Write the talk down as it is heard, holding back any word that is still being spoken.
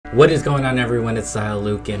What is going on, everyone? It's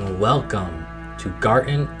XyloLuke and welcome to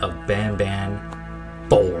Garten of Banban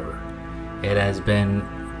 4. It has been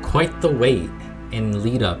quite the wait and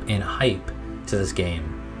lead up and hype to this game,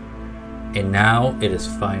 and now it is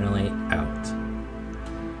finally out.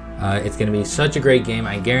 It's going to be such a great game,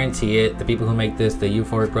 I guarantee it. The people who make this, the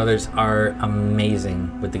Euphoric brothers, are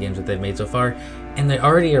amazing with the games that they've made so far, and they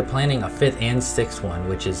already are planning a 5th and 6th one,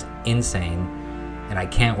 which is insane, and I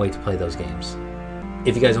can't wait to play those games.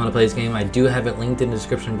 If you guys want to play this game, I do have it linked in the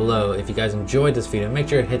description below. If you guys enjoyed this video, make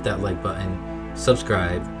sure to hit that like button,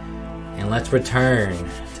 subscribe, and let's return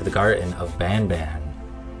to the Garten of Banban.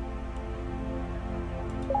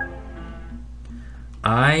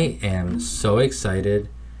 I am so excited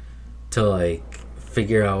to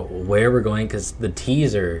figure out where we're going, because the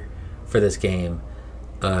teaser for this game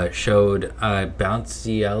showed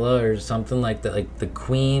Bouncyella or something like that, like the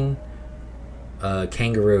queen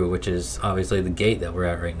kangaroo, which is obviously the gate that we're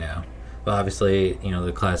at right now. But obviously, you know,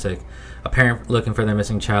 the classic, a parent looking for their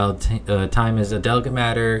missing child, time is a delicate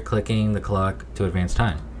matter, clicking the clock to advance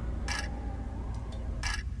time.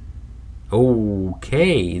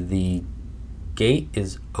 Okay, the gate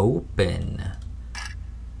is open.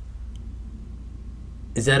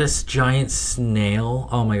 Is that a giant snail?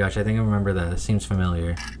 Oh my gosh, I think I remember that. It seems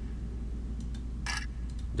familiar.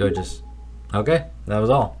 Do I just... Okay, that was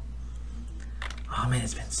all. Oh man,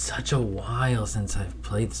 it's been such a while since I've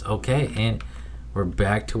played this. Okay, and we're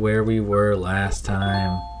back to where we were last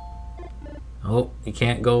time. Oh, you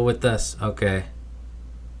can't go with us. Okay.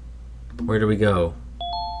 Where do we go?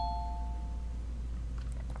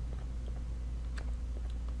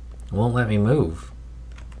 It won't let me move.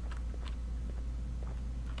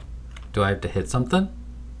 Do I have to hit something?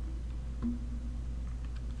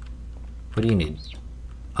 What do you need?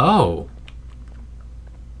 Oh!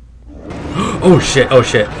 Oh shit, oh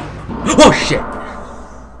shit. Oh shit!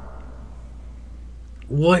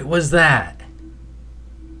 What was that?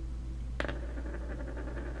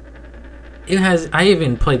 I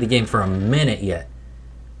haven't played the game for a minute yet,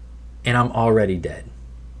 and I'm already dead.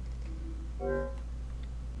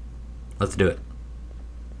 Let's do it.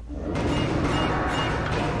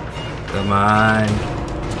 Come on.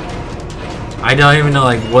 I don't even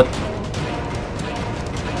know what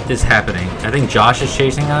is happening. I think Josh is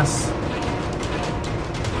chasing us.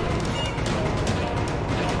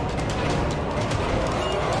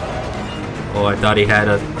 Oh, I thought he had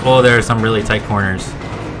a... Oh, there are some really tight corners.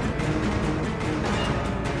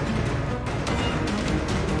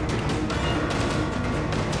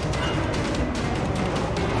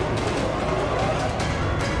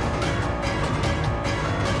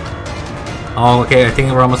 Oh, okay, I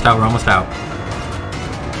think we're almost out, we're almost out.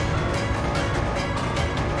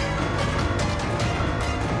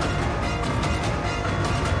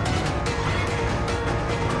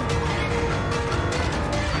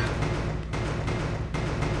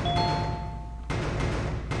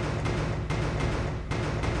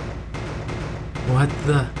 What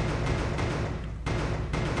the...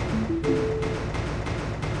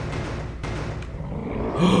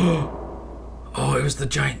 Oh, it was the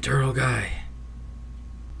giant turtle guy.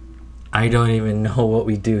 I don't even know what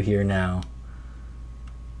we do here now.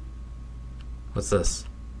 What's this?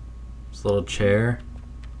 This little chair?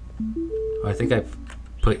 Oh, I think I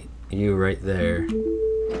put you right there.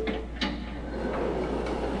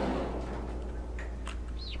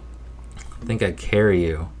 I think I carry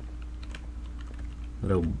you.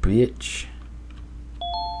 Little bitch.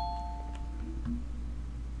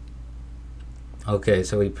 Okay,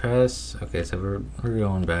 so we press... Okay, so we're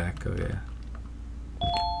going back. Okay.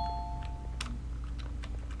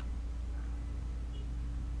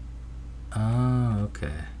 Oh, okay.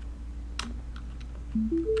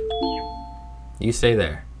 You stay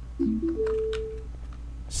there.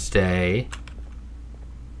 Stay.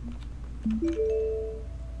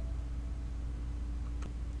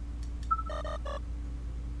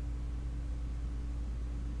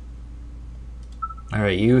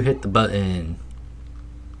 Alright, you hit the button.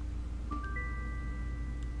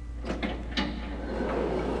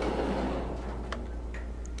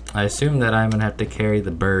 I assume that I'm gonna have to carry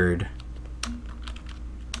the bird.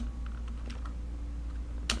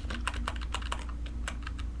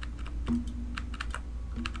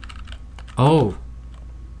 Oh,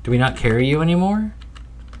 do we not carry you anymore?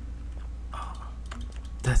 Oh,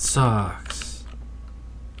 that sucks.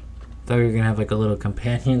 Thought we were gonna have a little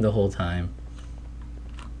companion the whole time.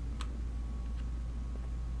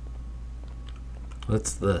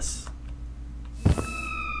 What's this?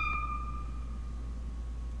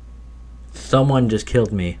 Someone just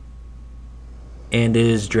killed me and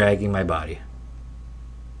is dragging my body.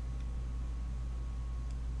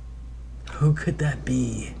 Who could that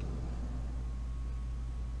be?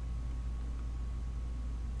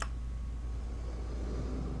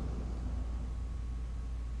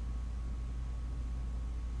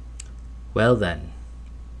 Well then.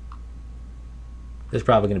 There's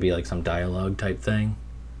probably going to be like some dialogue type thing.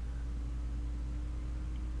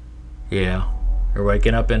 Yeah. We're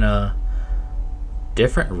waking up in a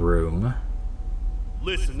different room.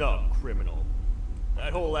 Listen up, criminal.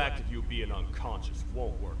 That whole act of you being unconscious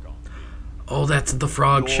won't work on me. Oh, that's the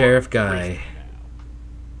frog sheriff guy.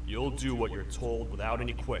 You'll do what you're told without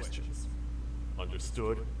any questions.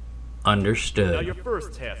 Understood? Understood. Now your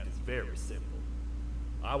first task is very simple.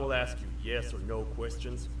 I will ask you yes or no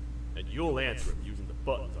questions, and you'll answer them using the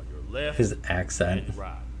buttons on your left His accent. and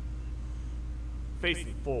right.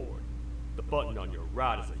 Facing forward, the button on your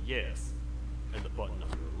right is a yes, and the button on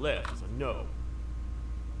your left is a no.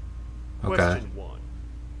 Okay. Question 1.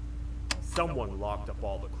 Someone locked up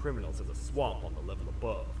all the criminals in the swamp on the level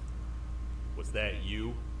above. Was that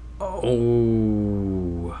you?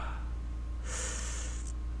 Oh.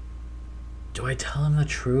 Do I tell him the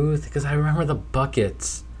truth? Because I remember the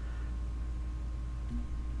buckets.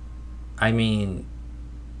 I mean,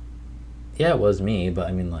 yeah, it was me, but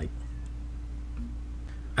I mean, like,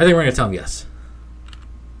 I think we're gonna tell him yes.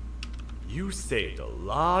 You saved a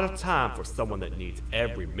lot of time for someone that needs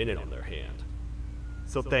every minute on their hand.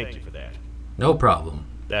 So thank you for that. No problem.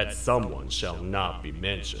 That someone shall not be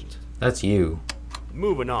mentioned. That's you.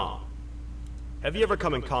 Moving on. Have you ever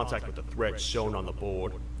come in contact with the threat shown on the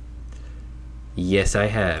board? Yes, I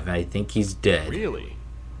have. I think he's dead. Really?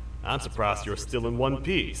 I'm surprised you're still in one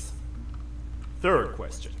piece. Third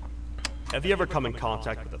question. Have you ever come in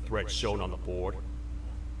contact with the threat shown on the board?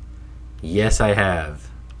 Yes, I have.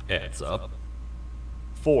 Heads up.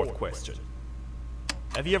 Fourth question.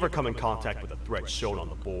 Have you ever come in contact with the threat shown on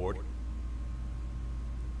the board?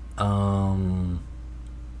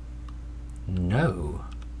 No.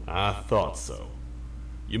 I thought so.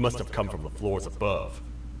 You must have come from the floors above.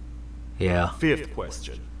 Yeah. Fifth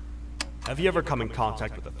question. Have you ever come in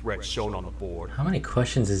contact with the threat shown on the board? How many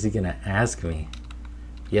questions is he gonna ask me?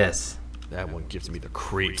 Yes. That one gives me the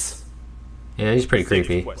creeps. Yeah, he's pretty Sixth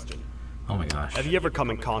creepy. question. Oh my gosh. Have you ever come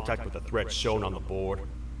in contact with the threat shown on the board?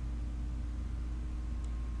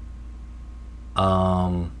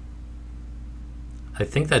 I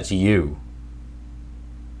think that's you.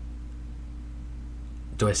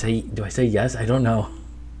 Do I say yes? I don't know.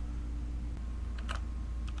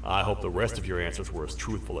 I hope the rest of your answers were as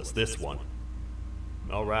truthful as this one.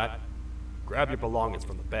 Alright, grab your belongings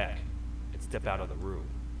from the back and step out of the room.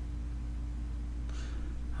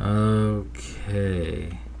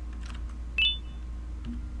 Okay.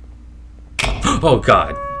 Oh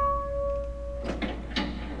god.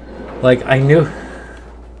 Like, I knew.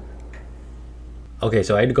 Okay,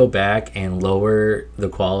 so I had to go back and lower the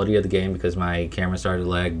quality of the game because my camera started to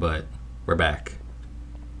lag, but we're back.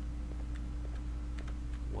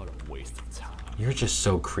 What a waste of time. You're just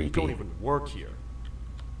so You creepy. don't even work here.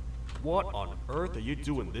 What on earth are you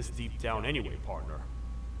doing this deep down anyway, partner?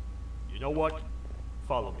 You know what?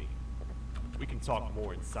 Follow me. We can talk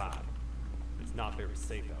more inside. It's not very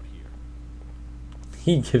safe out here.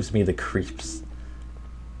 He gives me the creeps.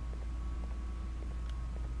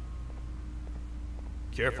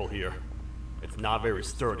 Careful here. It's not very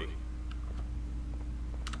sturdy.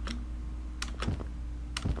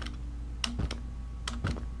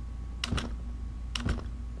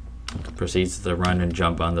 Proceeds to run and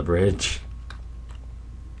jump on the bridge.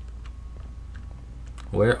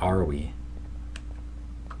 Where are we?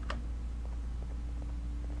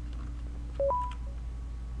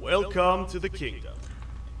 Welcome to the kingdom.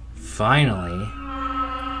 Finally.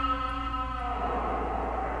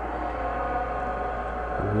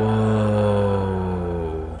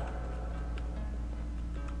 Whoa.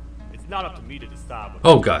 It's not up to me to decide what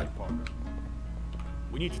Oh, to do, God. partner.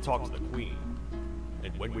 We need to talk to the queen.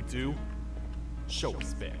 And when we do, show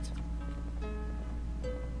respect.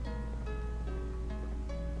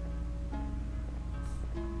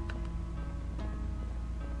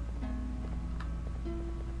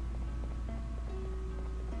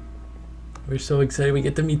 We're so excited we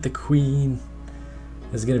get to meet the queen.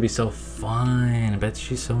 This is gonna be so fun. I bet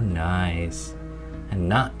she's so nice. And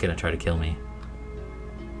not gonna try to kill me.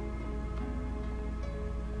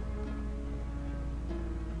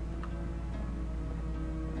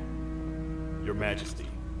 Your Majesty,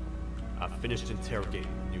 I've finished interrogating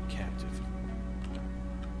the new captive.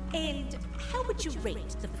 And how would you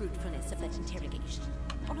rate the fruitfulness of that interrogation?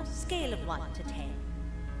 On a scale of 1 to 10?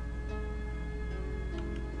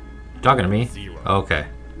 Talking to me? 0. Okay.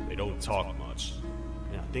 They don't talk much,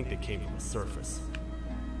 and I think they came from the surface.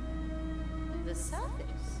 the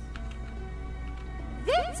surface.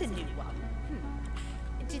 There's a new one.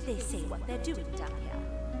 Did they say what they're doing down here?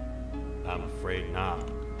 I'm afraid not. I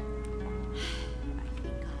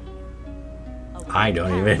think I know. I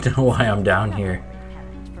don't even know why I'm down here.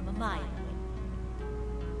 From a mine wing.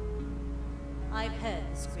 I've heard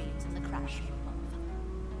the screams and the crash from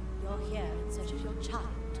above. You're here in search of your child.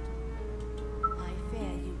 I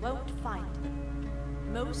fear you won't find them.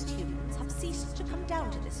 Most humans have ceased to come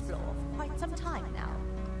down to this floor for quite some time now.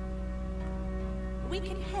 We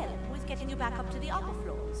can help with getting you back up to the upper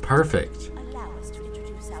floors. Perfect. Allow us to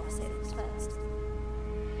introduce ourselves first.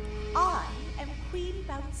 I am Queen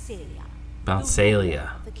Bouncelia.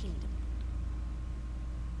 Bouncelia. Of the kingdom.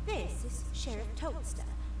 This is Sheriff Toadster,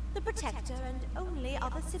 the protector and only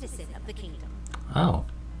other citizen of the kingdom. Oh.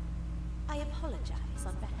 I apologize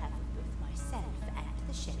on behalf of both myself and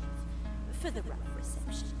the sheriff for the rough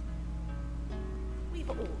reception. We've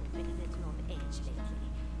all been a little on edge lately.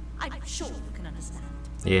 I'm sure you can understand.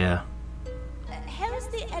 Yeah. How's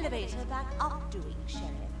the elevator back up doing,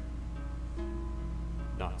 Sheriff?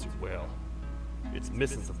 Not too well. It's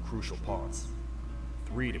missing some crucial parts.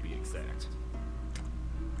 3 to be exact.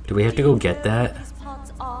 Do we have to go get that? These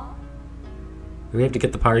parts are? Do we have to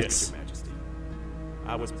get the Yes, parts? Your Majesty.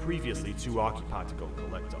 I was previously too occupied to go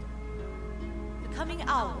collect them. The coming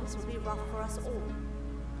hours will be rough for us all.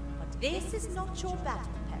 But this is not your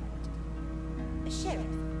battle, parent. Sheriff,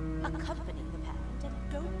 accompany the parent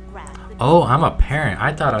and go grab the... Oh, I'm a parent.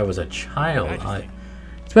 I thought I was a child.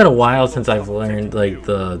 It's been a while since I've learned like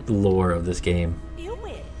the lore of this game. You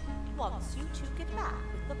will, once you two get back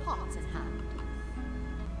with the parts in hand.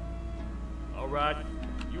 Alright,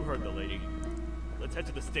 you heard the lady. Let's head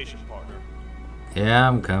to the station, partner. Yeah,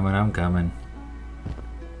 I'm coming. I'm coming.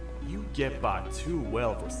 You get by too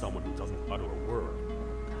well for someone who doesn't utter a word.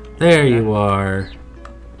 There you are.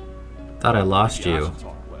 Thought I lost Maybe I you. should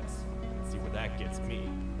talk less. See where that gets me.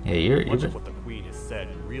 Yeah, you're Much of you've what the Queen has said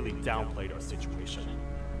really downplayed our situation.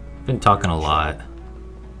 been talking a lot.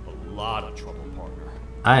 A lot of trouble, partner.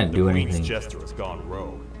 I didn't do The Queen's anything. jester has gone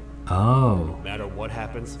rogue. Oh. No matter what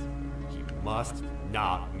happens, he must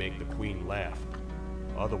not make the Queen laugh.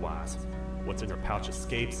 Otherwise, what's in her pouch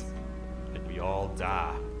escapes, and we all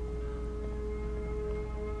die.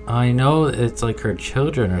 I know it's like her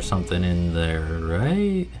children or something in there,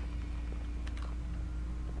 right?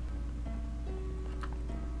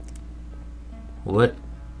 What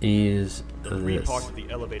is The 3 this? parts of the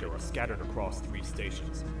elevator are scattered across 3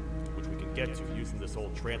 stations, which we can get to using this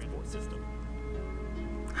old transport system.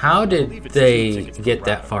 How I did believe it's 2 they tickets per get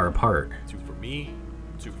that ride. far apart? 2 for me,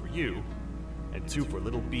 2 for you, and 2 for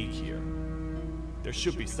Little Beak here. There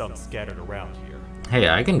should be some scattered around here. Hey,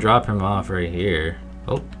 I can drop him off right here.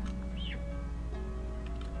 Oh.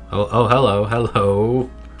 Oh, hello, hello.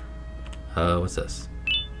 What's this?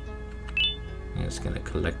 I'm just gonna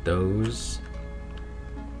collect those.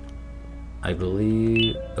 I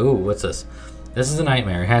believe... Oh, what's this? This is a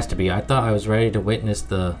nightmare. It has to be. I thought I was ready to witness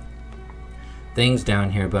the things down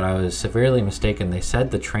here, but I was severely mistaken. They said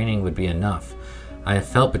the training would be enough. I have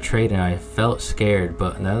felt betrayed and I have felt scared,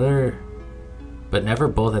 but never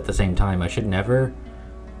both at the same time. I should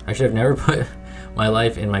have never put my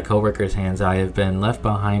life in my coworkers' hands. I have been left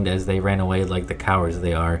behind as they ran away like the cowards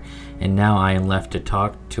they are, and now I am left to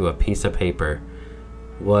talk to a piece of paper.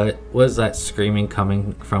 What was that screaming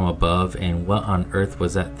coming from above, and what on earth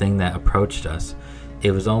was that thing that approached us?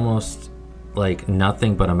 It was almost like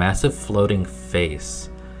nothing but a massive floating face.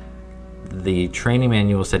 The training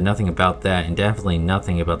manual said nothing about that, and definitely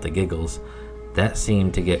nothing about the giggles. That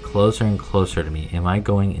seemed to get closer and closer to me. Am I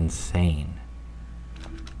going insane?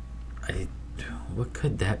 What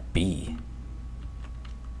could that be?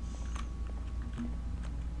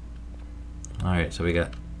 Alright, so we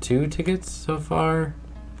got 2 tickets so far.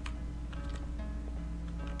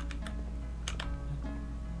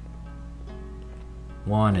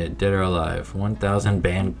 Wanted, dead or alive.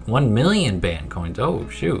 1 million band coins. Oh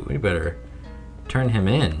shoot, we better turn him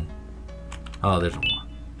in. Oh, there's one.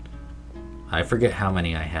 I forget how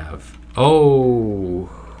many I have. Oh,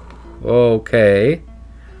 okay.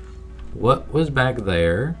 What was back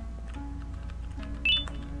there?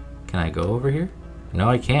 Can I go over here? No,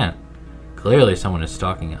 I can't. Clearly someone is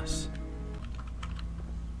stalking us.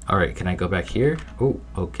 Alright, can I go back here? Oh,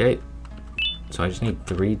 okay. So I just need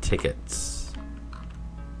 3 tickets.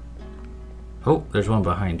 Oh, there's one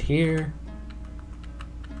behind here.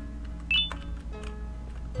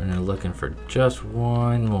 And I'm looking for just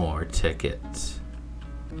 1 more ticket.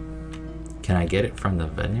 Can I get it from the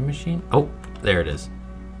vending machine? Oh, there it is.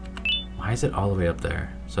 Why is it all the way up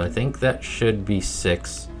there? So I think that should be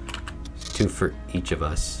 6. 2 for each of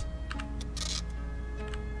us.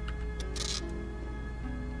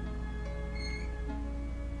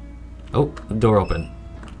 Oh, the door open.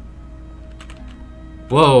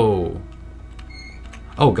 Whoa.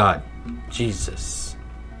 Oh god. Jesus.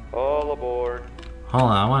 All aboard. Hold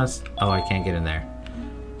on, I want to... Oh, I can't get in there.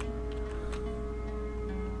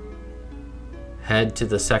 Head to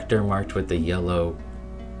the sector marked with the yellow...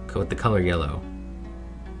 with the color yellow.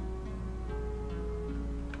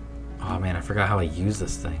 Oh man, I forgot how I use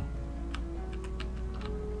this thing.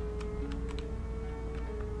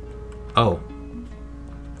 Oh.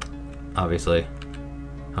 Obviously.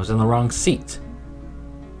 I was in the wrong seat.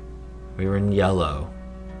 We were in yellow.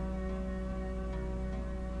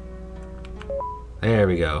 There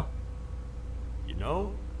we go. You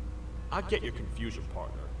know, I get your confusion,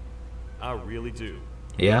 partner. I really do.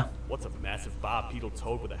 Yeah? What's a massive bipedal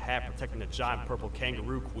toad with a hat protecting a giant purple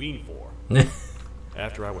kangaroo queen for?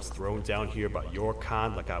 After I was thrown down here by your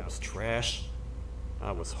kind like I was trash,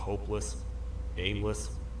 I was hopeless,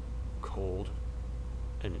 aimless, cold,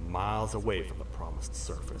 and miles away from the promised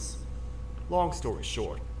surface. Long story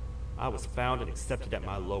short, I was found and accepted at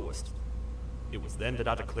my lowest. It was then that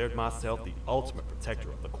I declared myself the ultimate protector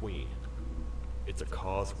of the Queen. It's a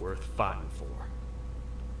cause worth fighting for.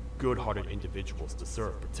 Good-hearted individuals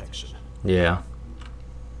deserve protection. Yeah.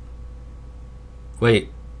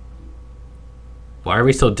 Wait. Why are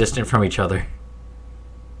we so distant from each other?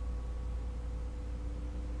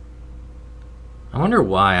 I wonder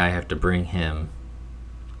why I have to bring him.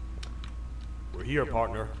 We're here,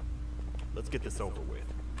 partner. Let's get this over with.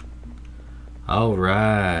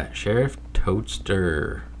 Alright, Sheriff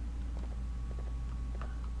Toadster.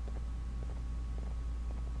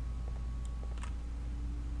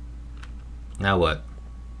 Now what?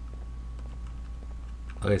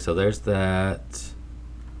 Okay, so there's that.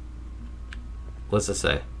 What's it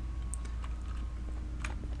say?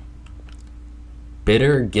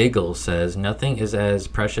 Bitter Giggle says, nothing is as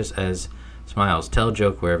precious as smiles. Tell a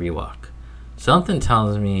joke wherever you walk. Something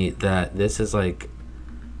tells me that this is like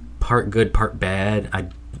part good, part bad. I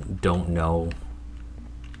don't know.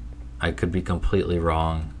 I could be completely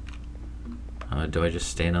wrong. Do I just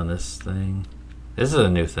stand on this thing? This is a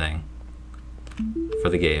new thing for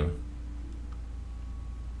the game.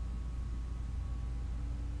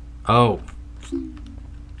 Oh.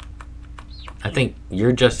 I think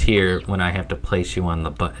you're just here when I have to place you on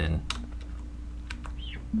the button.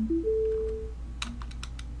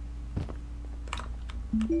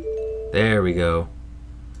 There we go.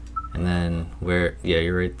 And then where, yeah,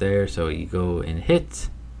 you're right there. So you go and hit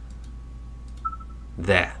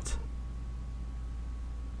that.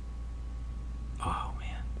 Oh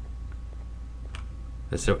man.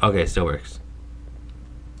 This still, okay, it still works.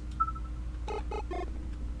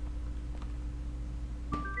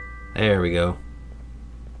 There we go.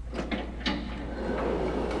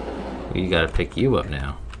 We gotta pick you up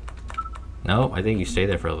now. No, I think you stay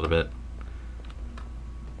there for a little bit.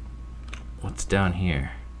 What's down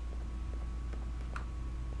here?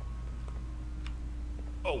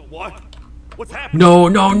 Oh, what? What's happening? No,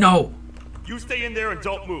 no, no! You stay in there and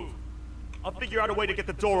don't move. I'll figure out a way to get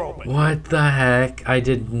the door open. What the heck? I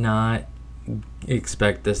did not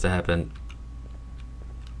expect this to happen.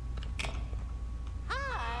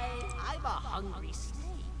 Hi, I'm a hungry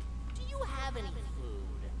snake. Do you have any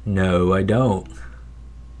food? No, I don't.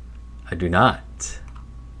 I do not.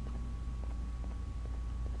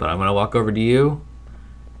 But I'm gonna walk over to you.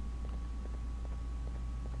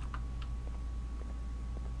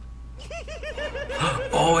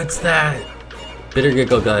 Oh, it's that Bitter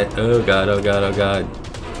Giggle guy. Oh god, oh god, oh god.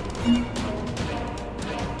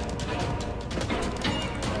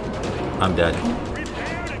 I'm dead.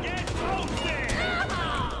 Prepare to get toasted!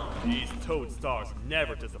 These toad stars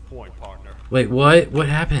never disappoint, partner. Wait, what? What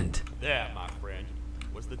happened? That, my friend,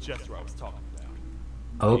 was the jester I was talking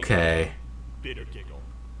about. Okay. Bitter Giggle.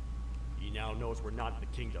 He now knows we're not in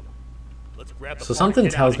the kingdom. Let's grab the So bar and something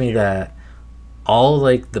get tells outta me here. that all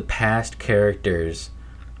like the past characters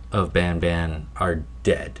of Banban are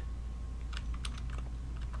dead.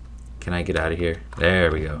 Can I get out of here?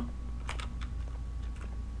 There we go.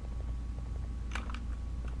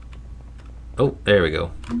 Oh, there we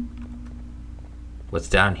go. What's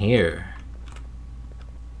down here?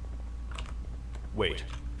 Wait.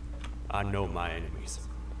 I know my enemies.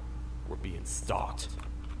 We're being stalked.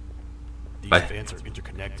 These By- vents are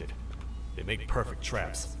interconnected. They make perfect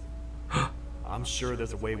traps. I'm sure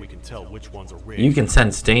there's a way we can tell which ones are rigged. You can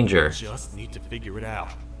sense danger. Just need to figure it out.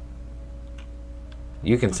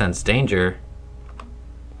 You can sense danger.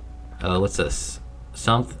 What's this?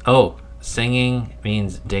 Oh, singing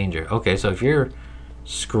means danger. Okay, so if you're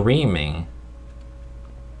screaming,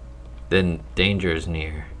 then danger is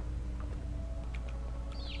near.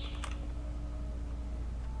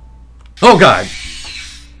 Oh god!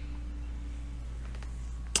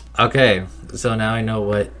 Okay, so now I know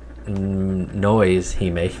what noise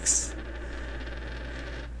he makes.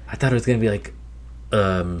 I thought it was gonna be like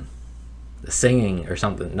singing or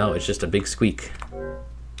something. No, it's just a big squeak.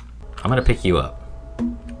 I'm gonna pick you up.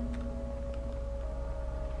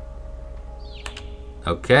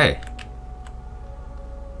 Okay.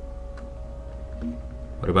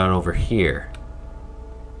 What about over here?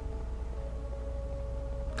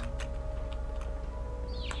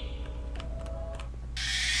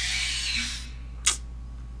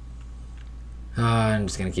 I'm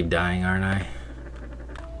just gonna keep dying, aren't I?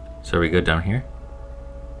 So are we good down here?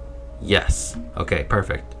 Yes. Okay,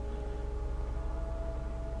 perfect.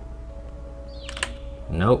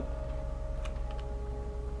 Nope.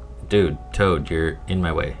 Dude, Toad, you're in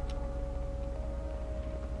my way.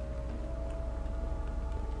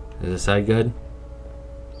 Is this side good?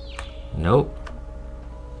 Nope.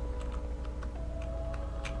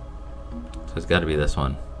 So it's gotta be this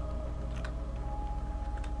one.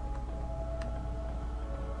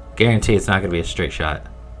 Guarantee it's not gonna be a straight shot.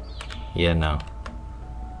 Yeah, no.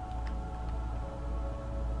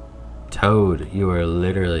 Toad, you are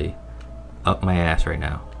literally up my ass right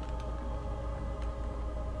now.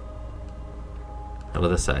 How about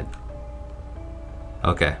this side?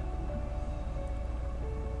 Okay.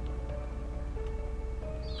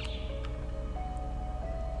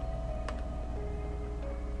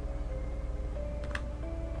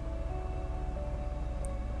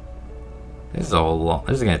 This is all long.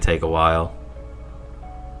 This is gonna take a while.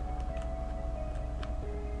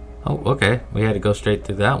 Oh, okay. We had to go straight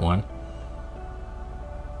through that one.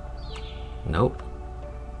 Nope.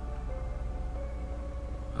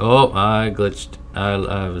 Oh, I glitched. I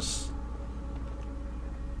was...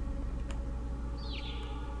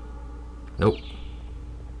 Nope.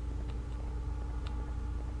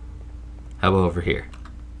 How about over here?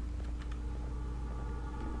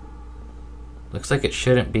 Looks like it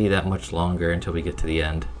shouldn't be that much longer until we get to the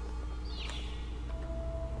end.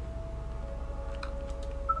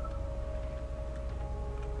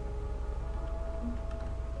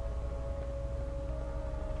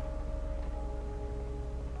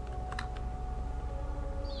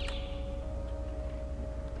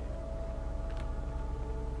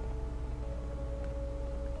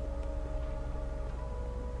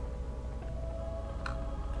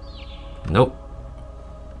 Nope.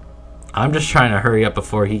 I'm just trying to hurry up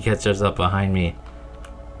before he catches up behind me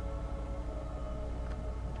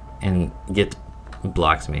and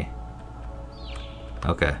blocks me.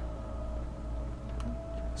 Okay.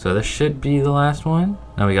 So this should be the last one.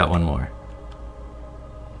 Now we got one more.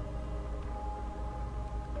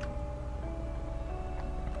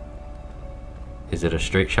 Is it a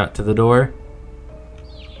straight shot to the door?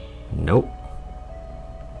 Nope.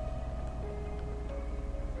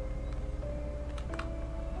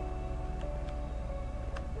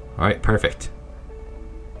 Alright, perfect.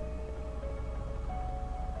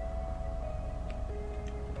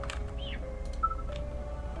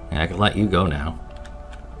 And I can let you go now.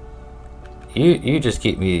 You just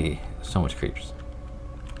keep me so much creeps.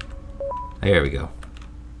 There we go.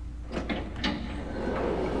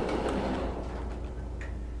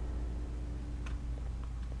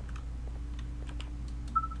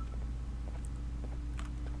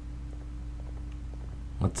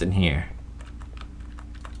 What's in here?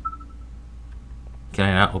 Can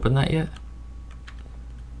I not open that yet?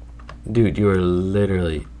 Dude, you are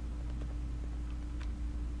literally...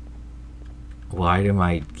 Why do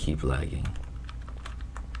I keep lagging?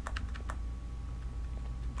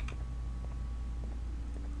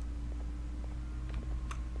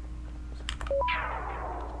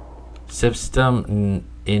 System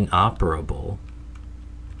inoperable.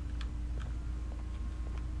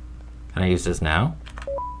 Can I use this now?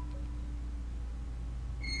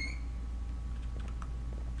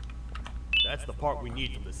 That's the part we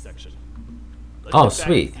need from this section. Let's Oh, get back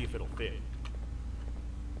and sweet. see if it'll fit.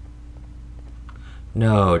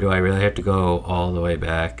 No, do I really have to go all the way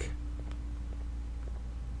back?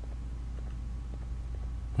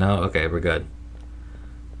 No? Okay, we're good.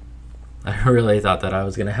 I really thought that I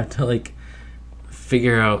was gonna have to, like,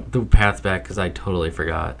 figure out the path back because I totally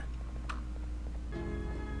forgot.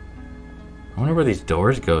 I wonder where these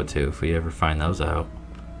doors go to if we ever find those out.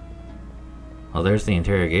 Well, there's the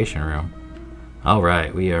interrogation room.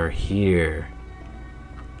 Alright, we are here.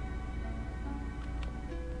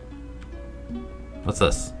 What's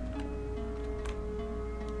this?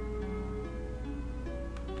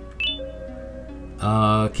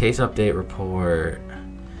 Case update report.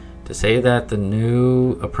 To say that the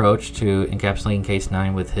new approach to encapsulating Case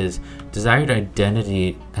 9 with his desired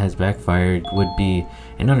identity has backfired would be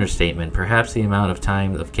an understatement. Perhaps the amount of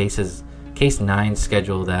time of Case 9's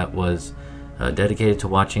schedule that was dedicated to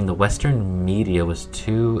watching the Western media was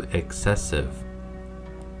too excessive.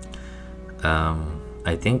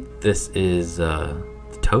 I think this is the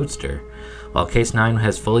Toadster. While Case 9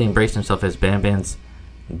 has fully embraced himself as Banban's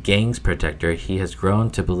gang's protector, he has grown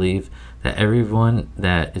to believe that everyone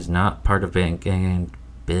that is not part of Banban's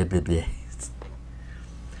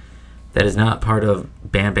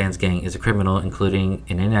gang is a criminal, including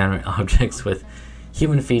inanimate objects with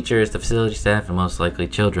human features, the facility staff, and most likely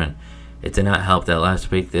children. It did not help that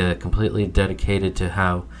last week the completely dedicated to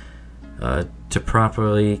how to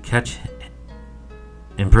properly catch,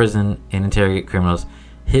 imprison, and interrogate criminals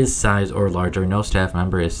his size or larger. No staff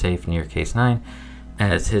member is safe near Case 9,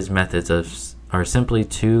 as his methods are simply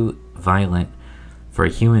too violent for a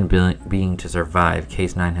human being to survive.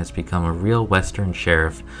 Case 9 has become a real Western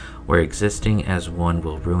sheriff, where existing as one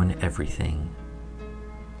will ruin everything.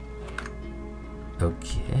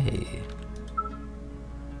 Okay.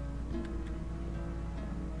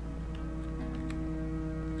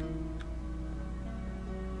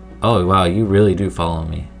 Oh wow, you really do follow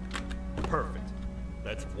me. Perfect.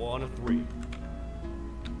 That's 1 of 3.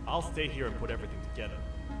 I'll stay here and put everything together.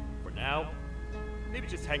 For now, maybe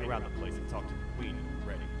just hang around the place and talk to the Queen when you're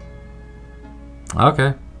ready.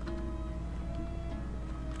 Okay.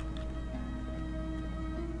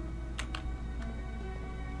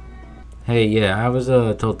 Hey, yeah, I was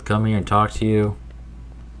told to come here and talk to you.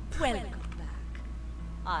 Welcome back.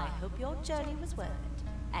 I hope your journey was worth it,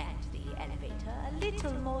 and the elevator a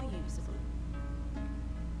little more usable.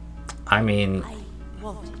 I mean, I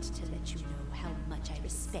wanted to let you know how much I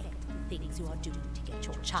respect the things you are doing to get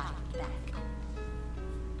your child back.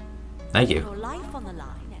 thank you. Your life on the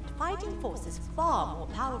line and fighting forces far more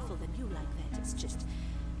powerful than you like that is just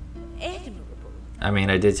admirable. I mean,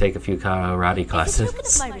 I did take a few karate As a token of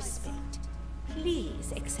classes. my respect,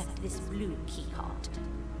 please accept this blue keycard.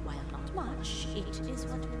 While not much, it is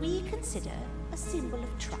what we consider a symbol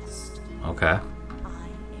of trust. Okay. I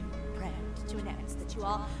am proud to announce that you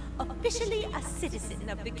are officially a citizen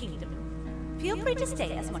of the kingdom. Feel free to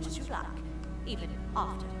stay as much as you like, even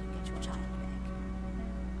after you get your child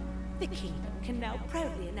back. The kingdom can now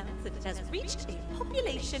proudly announce that it has reached a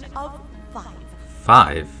population of 5.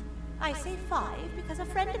 5? I say 5 because a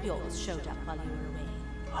friend of yours showed up while you were away.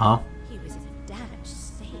 Huh? He was in a damaged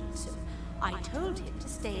state, so I told him to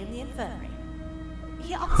stay in the infirmary.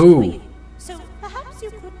 He asked Who? for you, so perhaps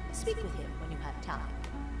you could speak with him when you have time.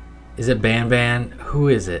 Is it Banban? Who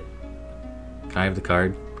is it? Can I have the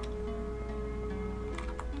card?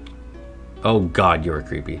 Oh god, you're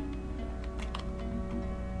creepy.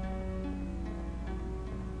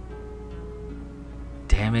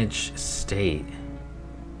 Damaged state.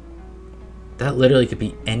 That literally could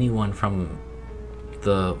be anyone from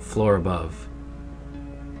the floor above.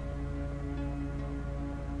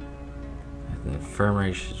 The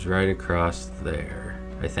infirmary is right across there,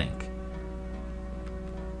 I think.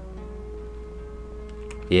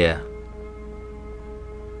 Yeah.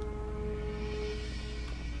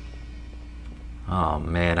 Oh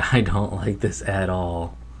man, I don't like this at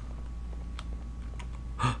all.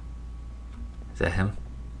 Is that him?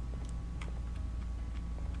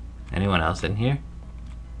 Anyone else in here?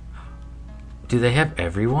 Do they have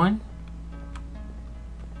everyone?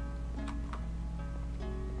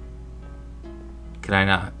 Can I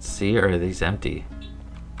not see, or are these empty?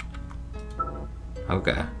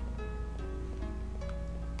 Okay.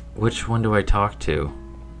 Which one do I talk to?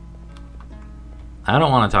 I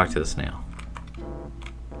don't want to talk to the snail.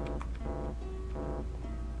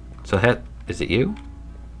 So is it you?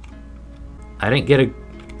 I didn't get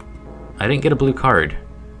a blue card.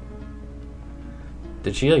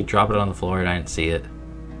 Did she like drop it on the floor and I didn't see it?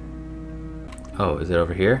 Oh, is it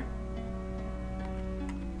over here?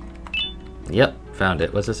 Yep, found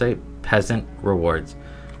it. What's it say? Peasant rewards.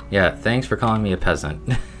 Yeah, thanks for calling me a peasant.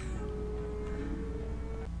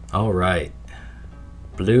 Alright.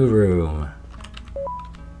 Blue room.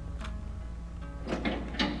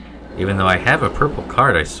 Even though I have a purple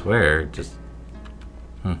card, I swear, just...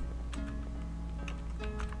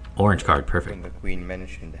 Orange card, perfect. When the Queen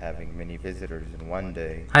mentioned having many visitors in one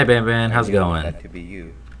day, Hi Banban, how's it I knew going? that to be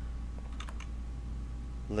you.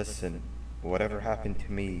 Listen, whatever happened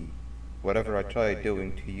to me, whatever I tried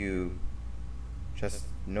doing to you, just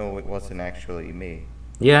know it wasn't actually me.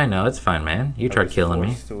 Yeah, I know, it's fine, man. You I tried was killing me.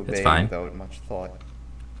 forced to It's obey fine. without much thought.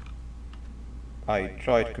 I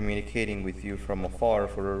tried communicating with you from afar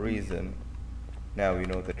for a reason. Now you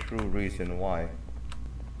know the true reason why.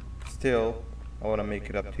 Still, I want to make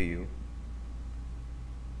it up to you.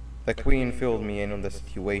 The Queen filled me in on the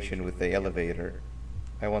situation with the elevator.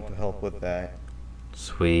 I want to help with that.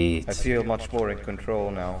 Sweet. I feel much more in control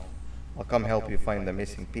now. I'll come help you find the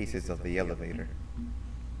missing pieces of the elevator.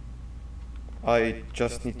 I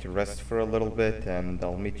just need to rest for a little bit, and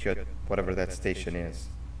I'll meet you at whatever that station is.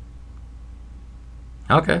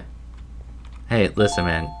 Okay. Hey, listen,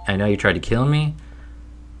 man. I know you tried to kill me,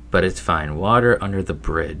 but it's fine. Water under the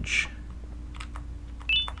bridge.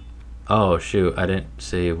 Oh, shoot. I didn't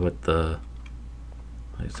see what the...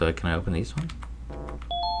 So can I open these ones?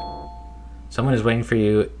 Someone is waiting for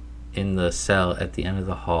you in the cell at the end of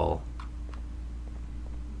the hall.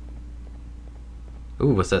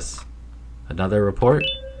 Ooh, what's this? Another report?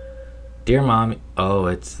 Dear Mom... Oh,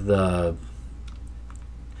 it's the...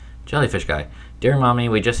 jellyfish guy. Dear Mommy,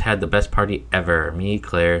 we just had the best party ever. Me,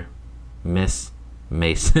 Claire, Miss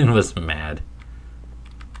Mason was mad.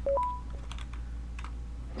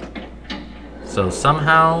 So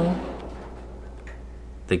somehow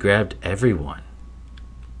they grabbed everyone.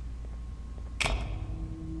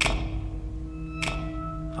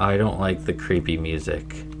 I don't like the creepy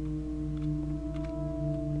music.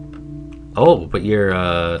 Oh, but you're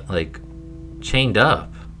like chained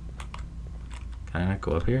up. Can I not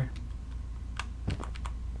go up here?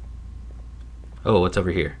 Oh, what's over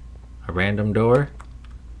here? A random door?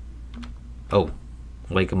 Oh,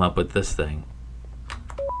 wake him up with this thing.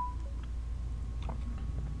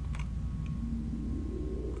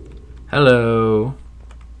 Hello.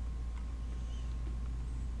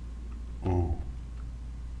 Oh,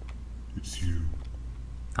 it's you.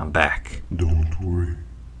 I'm back. Don't worry.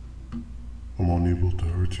 I'm unable to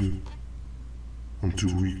hurt you. I'm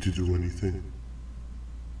too weak to do anything.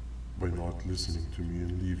 By not listening to me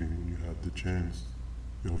and leaving when you had the chance,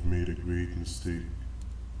 you have made a great mistake.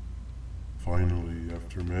 Finally,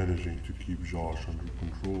 after managing to keep Josh under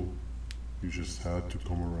control, you just had to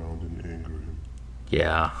come around and anger him.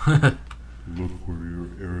 Yeah. Look where your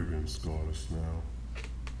arrogance got us now.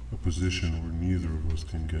 A position where neither of us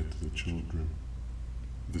can get to the children.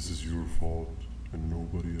 This is your fault and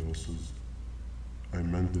nobody else's. I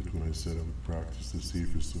meant it when I said I would practice the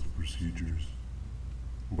safest of procedures.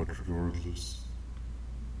 But regardless,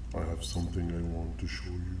 I have something I want to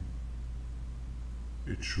show you.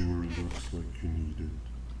 It sure looks like you need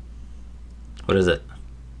it. What is it?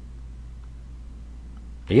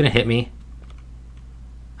 Are you gonna hit me?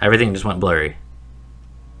 Everything just went blurry.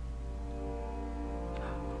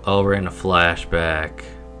 Oh, we're in a flashback.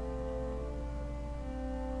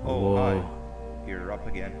 Oh, Whoa. hi. You're up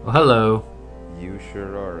again. Oh, hello. You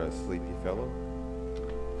sure are a sleepy fellow.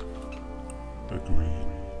 Agreed.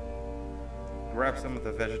 Grab some of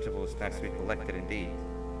the vegetable snacks we collected indeed.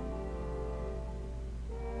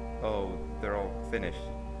 Oh, they're all finished.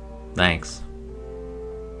 Thanks.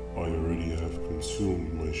 I already have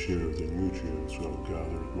consumed my share of the nutrients you have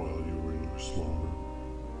gathered while you were in your slumber.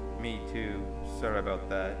 Me too. Sorry about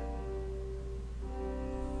that.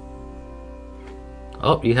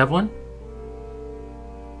 Oh, you have one?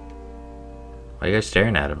 Why are you guys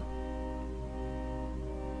staring at him?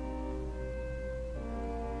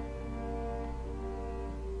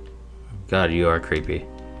 God, you are creepy.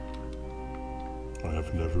 I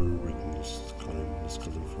have never witnessed kindness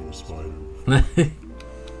coming from a spider.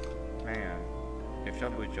 Man, if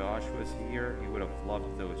Shabu Josh was here, he would have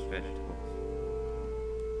loved those vegetables.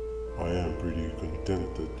 I am pretty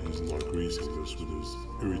content that he's not gracing us with his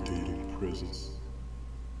irritating presence.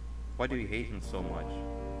 Why do you hate him so much?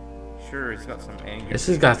 Sure, he's got some anger. This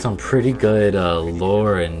has got some pretty good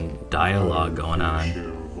lore and dialogue going I on. have a fair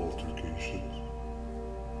share of altercations.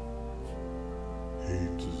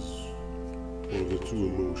 Hate is one of the two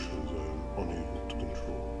emotions I am unable to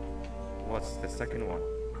control. What's the second one?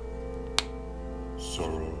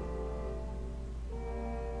 Sorrow.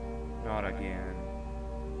 Not again.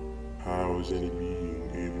 How is any being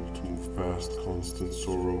able to move past constant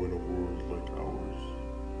sorrow in a world like ours?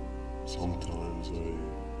 Sometimes I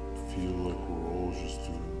feel like we're all just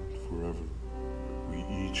doomed forever. We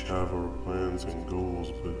each have our plans and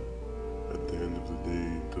goals, but at the end of the day,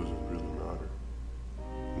 it doesn't really matter.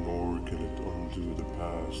 Nor can it undo the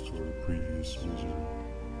past or the previous misery.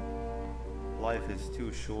 Life is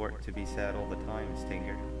too short to be sad all the time,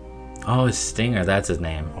 Stinger. Oh, it's Stinger, that's his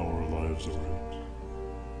name. Our lives aren't.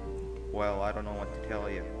 Well, I don't know what to tell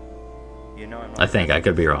you. You know I'm not... I think I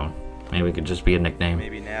could be wrong. Maybe it could just be a nickname.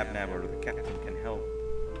 Maybe Nab Nab or the Captain can help.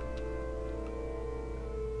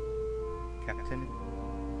 Captain?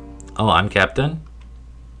 Oh, I'm Captain?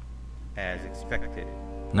 As expected.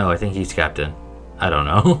 No, I think he's Captain. I don't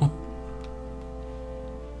know.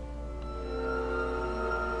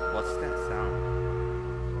 What's that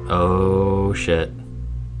sound? Oh shit.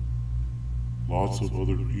 Lots of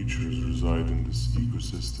other creatures reside in this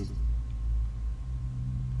ecosystem.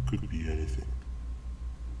 Could be anything.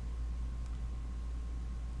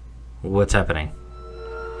 What's happening?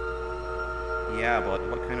 Yeah, but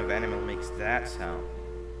what kind of animal makes that sound?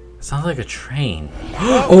 It sounds like a train.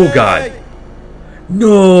 Oh god.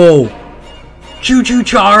 No! Choo choo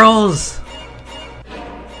Charles!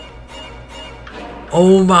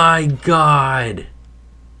 Oh my god.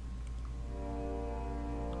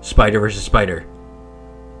 Spider versus spider.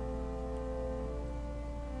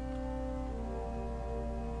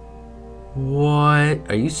 What?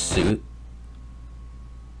 Are you suit?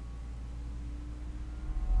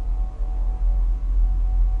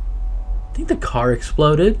 I think the car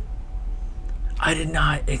exploded. I did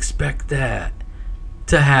not expect that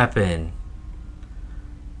to happen.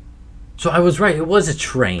 So I was right, it was a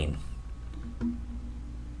train.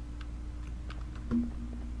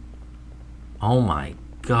 Oh my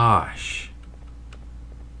gosh.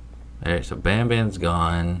 Alright, so Banban's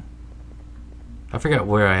gone. I forgot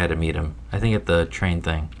where I had to meet him. I think at the train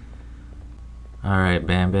thing. Alright,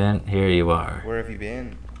 Banban, here you are. Where have you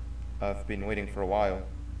been? I've been waiting for a while.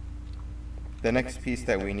 The next piece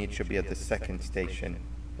that we need should be at the second station,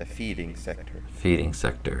 the feeding sector. Feeding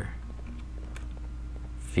sector.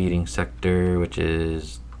 Feeding sector, which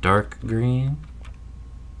is dark green.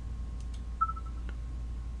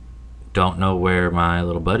 Don't know where my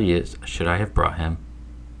little buddy is. Should I have brought him?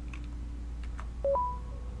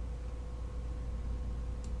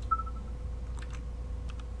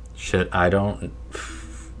 I don't...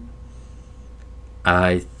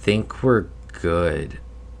 I think we're good.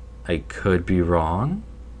 I could be wrong.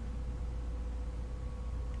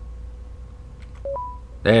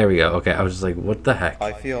 There we go. Okay, I was just like, what the heck?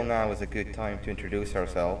 I feel now is a good time to introduce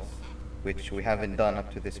ourselves, which we haven't done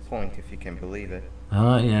up to this point, if you can believe it.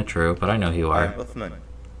 Yeah, true, but I know who you are. I'm Uthman.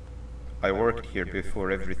 I worked here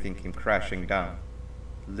before everything came crashing down,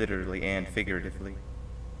 literally and figuratively.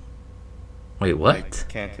 Wait, what?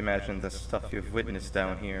 I can't imagine the stuff you've witnessed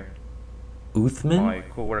down here. Uthman? My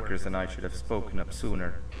co-workers and I should have spoken up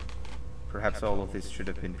sooner. Perhaps all of this should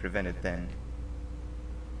have been prevented then.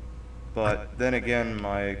 But then again,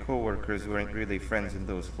 my co-workers weren't really friends in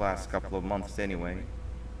those last couple of months anyway,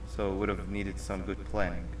 so would have needed some good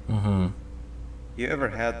planning. Mm-hmm. You ever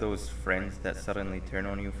had those friends that suddenly turn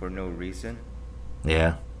on you for no reason?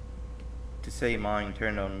 Yeah. To say mine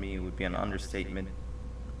turned on me would be an understatement.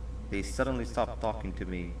 They suddenly stopped talking to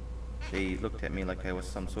me. They looked at me like I was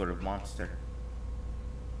some sort of monster.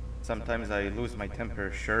 Sometimes I lose my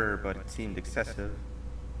temper, sure, but it seemed excessive.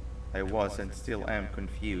 I was and still am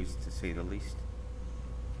confused, to say the least.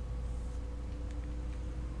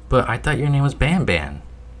 But I thought your name was Banban.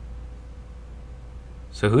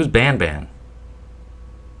 So who's Banban?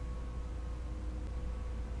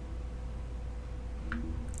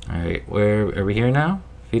 Alright, where are we here now?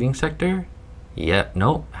 Feeding sector? Yep,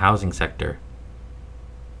 nope, housing sector.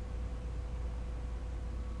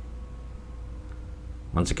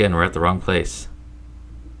 Once again, we're at the wrong place.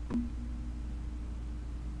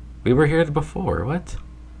 We were here before, what?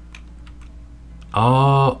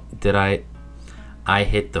 Oh, did I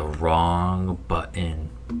hit the wrong button.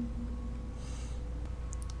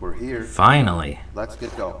 We're here. Finally. Let's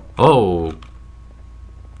get going. Oh,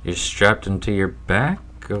 you're strapped into your back?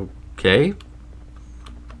 Okay.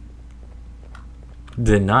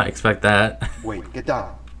 Did not expect that. Wait, get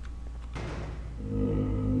down.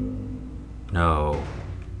 No.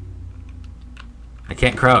 I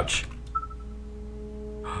can't crouch.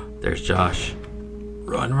 There's Josh.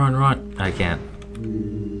 Run, run, run. I can't.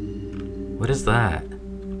 What is that?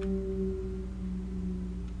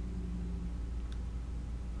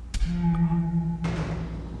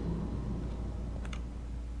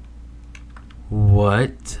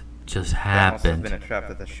 What just That must have happened? been a trap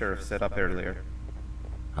that the sheriff set up earlier.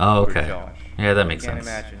 Oh, Poor okay. Josh. Yeah, that makes I can't sense.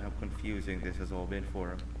 imagine how confusing this has all been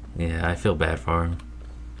for him. Yeah, I feel bad for him.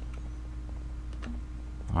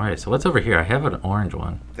 Alright, so what's over here? I have an orange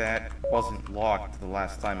one. That wasn't locked the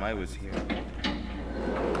last time I was here.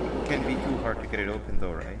 Can't be too hard to get it open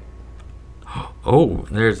though, right? Oh,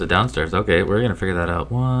 there's the downstairs. Okay, we're gonna figure that out.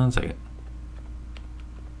 1 second.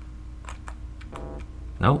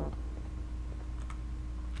 Nope.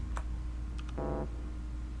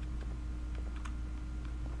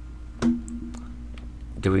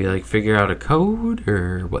 Do we like figure out a code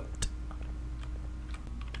or what?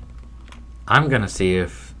 I'm gonna see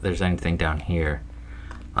if there's anything down here.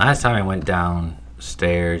 Last time I went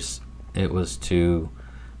downstairs, it was to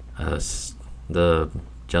the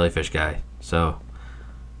jellyfish guy. So,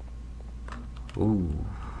 ooh,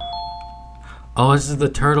 Oh, this is the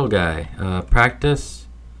turtle guy. Practice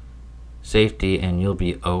safety and you'll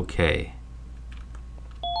be okay.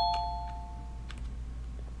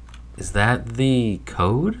 Is that the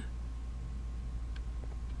code?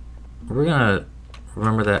 We're gonna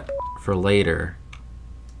remember that for later.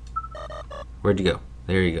 Where'd you go?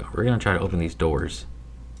 There you go. We're gonna try to open these doors.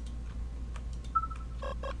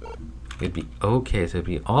 It'd be okay, so it'd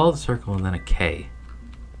be all the circle and then a K.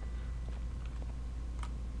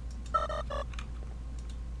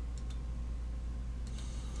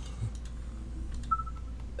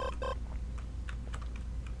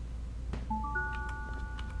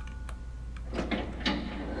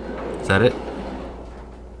 Is that it?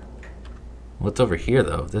 What's over here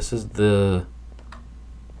though? This is the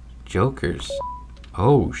Jokers.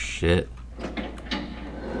 Oh shit.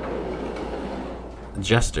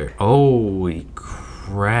 Jester. Holy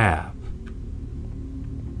crap.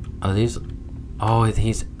 Are these... Oh,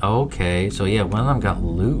 he's... Okay, so yeah, one of them got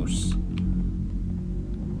loose.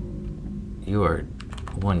 You are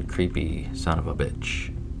one creepy son of a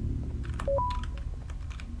bitch.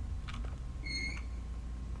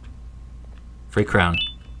 Free crown.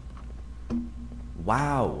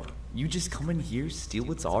 Wow, you just come in here, steal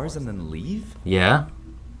what's ours, and then leave? Yeah?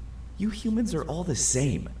 You humans are all the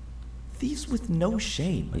same. Thieves with no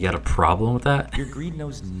shame. You got a problem with that? Your greed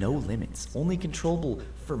knows no limits, only controllable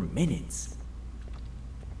for minutes.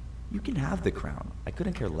 You can have the crown. I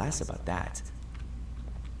couldn't care less about that.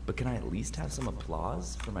 But can I at least have some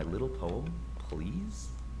applause for my little poem, please?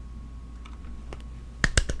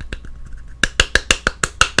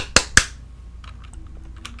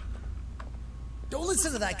 Don't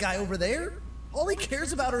listen to that guy over there. All he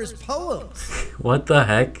cares about are his poems. What the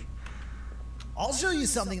heck? I'll show you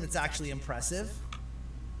something that's actually impressive.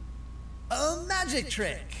 A magic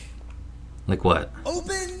trick. Like what?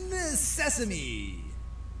 Open sesame.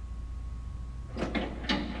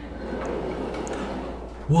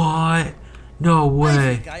 What? No I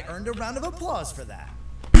way. think I earned a round of applause for that.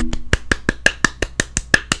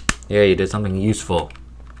 Yeah, you did something useful.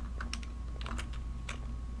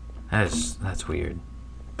 That's weird.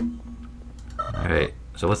 Alright,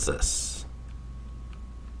 so what's this?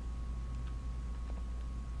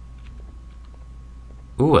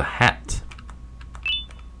 Ooh, a hat.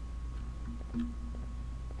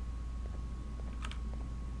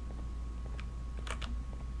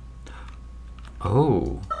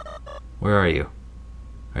 Oh. Where are you?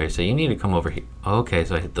 Alright, so you need to come over here. Okay,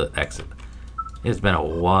 so I hit the exit. It's been a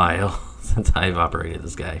while since I've operated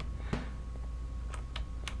this guy.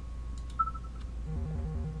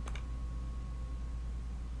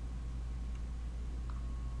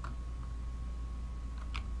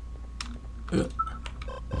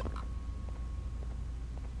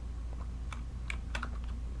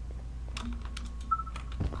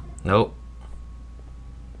 Nope.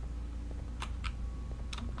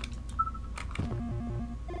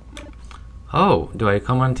 Oh, do I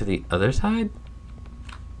come onto the other side?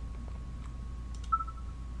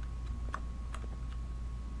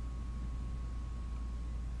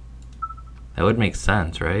 That would make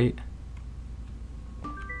sense, right?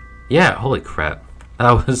 Yeah, holy crap.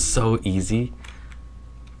 That was so easy.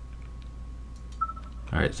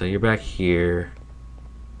 Alright, so you're back here.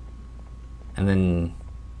 And then...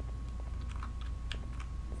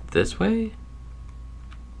 this way?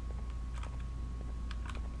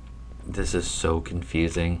 This is so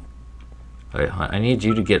confusing. Alright, I need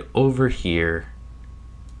you to get over here.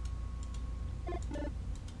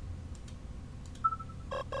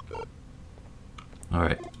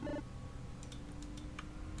 Alright.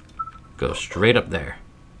 Go straight up there.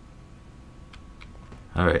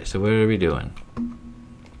 Alright, so what are we doing?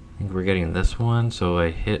 I think we're getting this one, so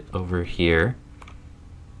I hit over here.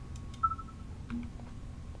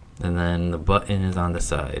 And then the button is on the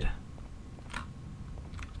side.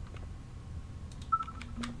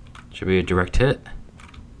 Should be a direct hit?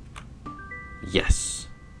 Yes.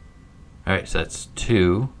 Alright, so that's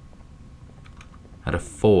 2 out of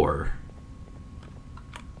 4.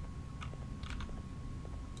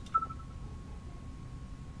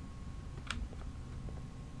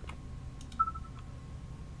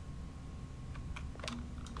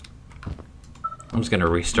 I'm just gonna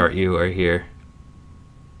restart you right here.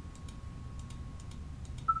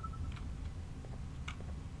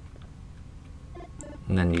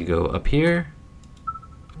 And then you go up here.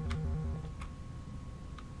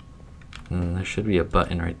 And there should be a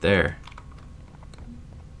button right there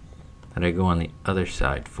that I go on the other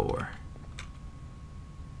side for.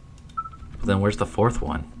 But then where's the 4th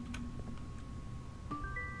one?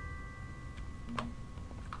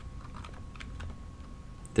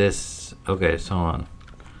 This, okay, so hold on.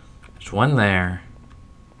 There's one there.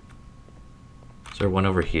 Is there one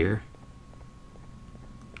over here?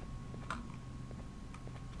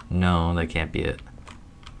 No, that can't be it.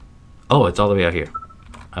 Oh, it's all the way out here.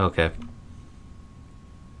 Okay.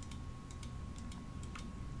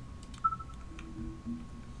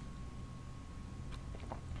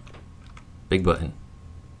 Big button.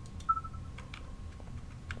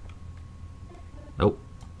 Nope.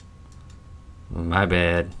 My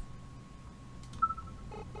bad.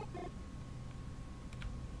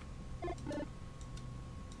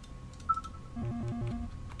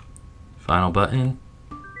 Final button.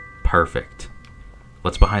 Perfect.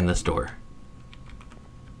 What's behind this door?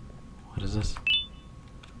 What is this?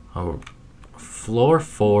 Oh, floor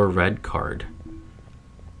 4 red card.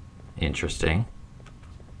 Interesting.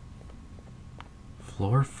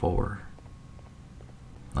 Floor 4.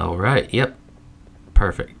 All right. Yep.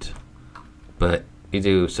 Perfect. But you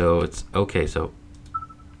do, so it's okay. So,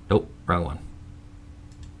 nope, wrong one.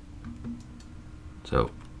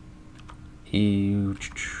 So, you.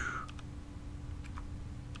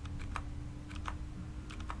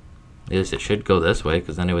 Yes, it should go this way,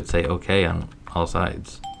 because then it would say okay on all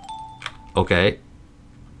sides. Okay.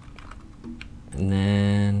 And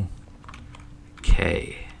then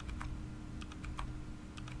K.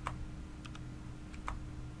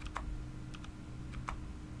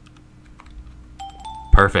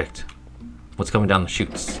 Perfect. What's coming down the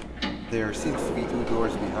chutes? There seems to be 2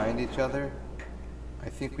 doors behind each other. I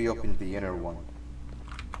think we opened the inner one.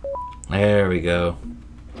 There we go.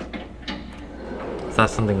 I thought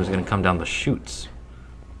something was going to come down the chutes.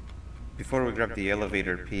 Before we grab the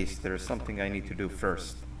elevator piece, there's something I need to do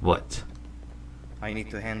first. What? I need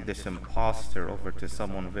to hand this imposter over to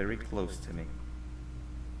someone very close to me.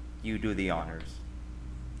 You do the honors.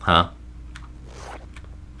 Huh?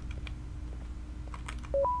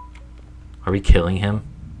 Are we killing him?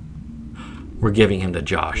 We're giving him to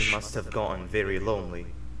Josh. He must have gotten very lonely,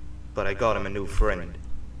 but I got him a new friend.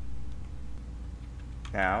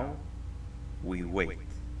 Now, we wait.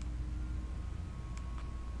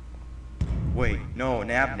 Wait, no,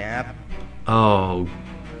 Nab. Oh,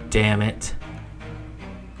 damn it.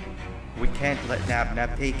 We can't let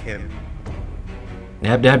Nab take him.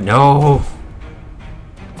 Nab, no!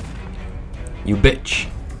 You bitch.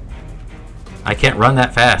 I can't run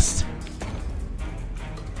that fast.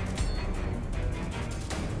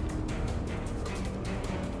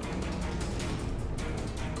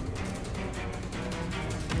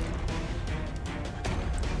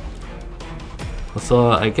 So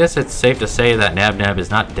I guess it's safe to say that Nab is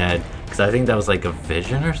not dead, because I think that was like a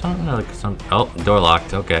vision or something. Or like some. Oh, door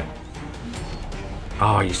locked. Okay. Oh,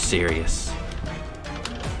 are you serious?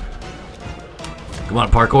 Come on,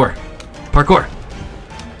 parkour, parkour,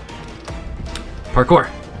 parkour,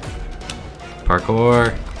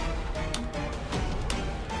 parkour.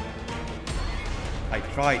 I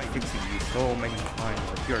tried fixing you so many times,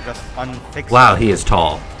 but you're just unfixable. Wow, he is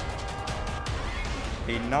tall.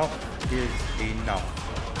 Enough is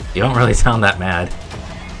enough. You don't really sound that mad.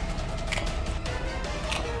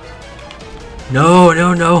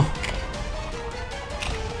 No.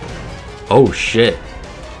 Oh shit.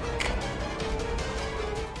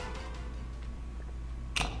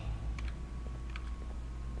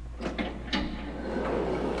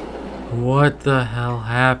 What the hell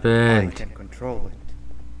happened? I can control it.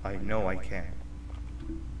 I know I can.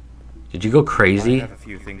 Did you go crazy? I have a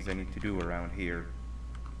few things I need to do around here.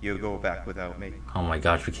 You go back without me. Oh my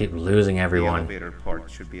gosh, we keep losing everyone. The elevator part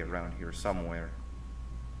should be around here somewhere.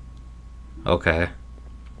 Okay.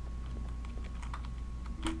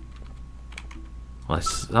 Well,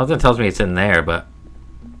 something tells me it's in there, but...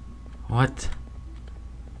 What?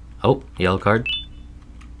 Oh, yellow card.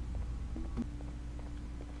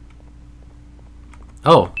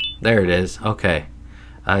 Oh, there it is. Okay.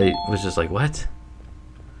 I was just like, what?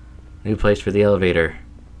 New place for the elevator.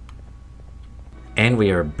 And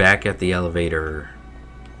we are back at the elevator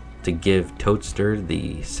to give Toadster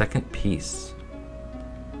the second piece.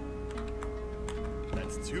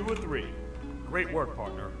 That's 2 or 3. Great work,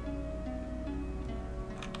 partner.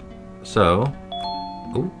 So,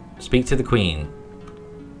 ooh, speak to the queen.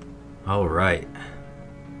 All right.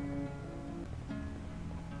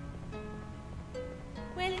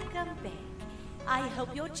 Welcome back. I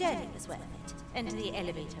hope your journey was worth it, and the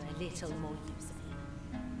elevator a little more usable.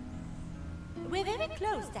 We're very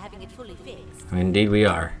close to having it fully fixed. Indeed we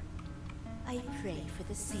are. I pray for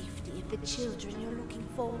the safety of the children you're looking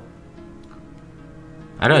for.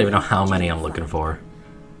 I don't even know how many I'm looking for.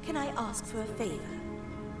 Can I ask for a favor?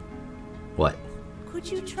 What? Could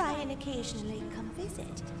you try and occasionally come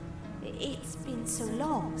visit? It's been so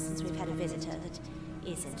long since we've had a visitor that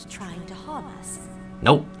isn't trying to harm us.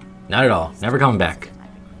 Nope, not at all. Never coming back. My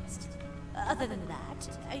request. Other than that,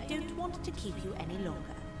 I don't want to keep you any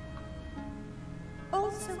longer.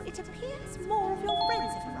 Also, it appears more of your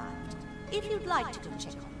friends have arrived. If you'd like to go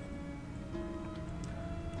check on them.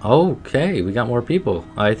 Okay, we got more people.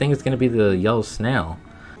 I think it's going to be the yellow snail.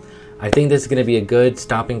 I think this is going to be a good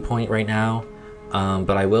stopping point right now.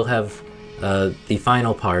 But I will have the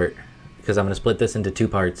final part, because I'm going to split this into 2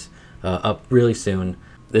 parts, up really soon.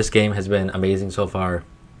 This game has been amazing so far.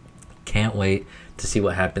 Can't wait to see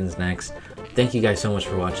what happens next. Thank you guys so much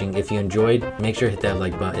for watching. If you enjoyed, make sure to hit that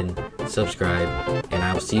like button, subscribe, and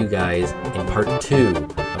I will see you guys in part 2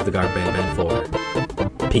 of the Banban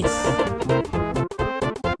 4. Peace.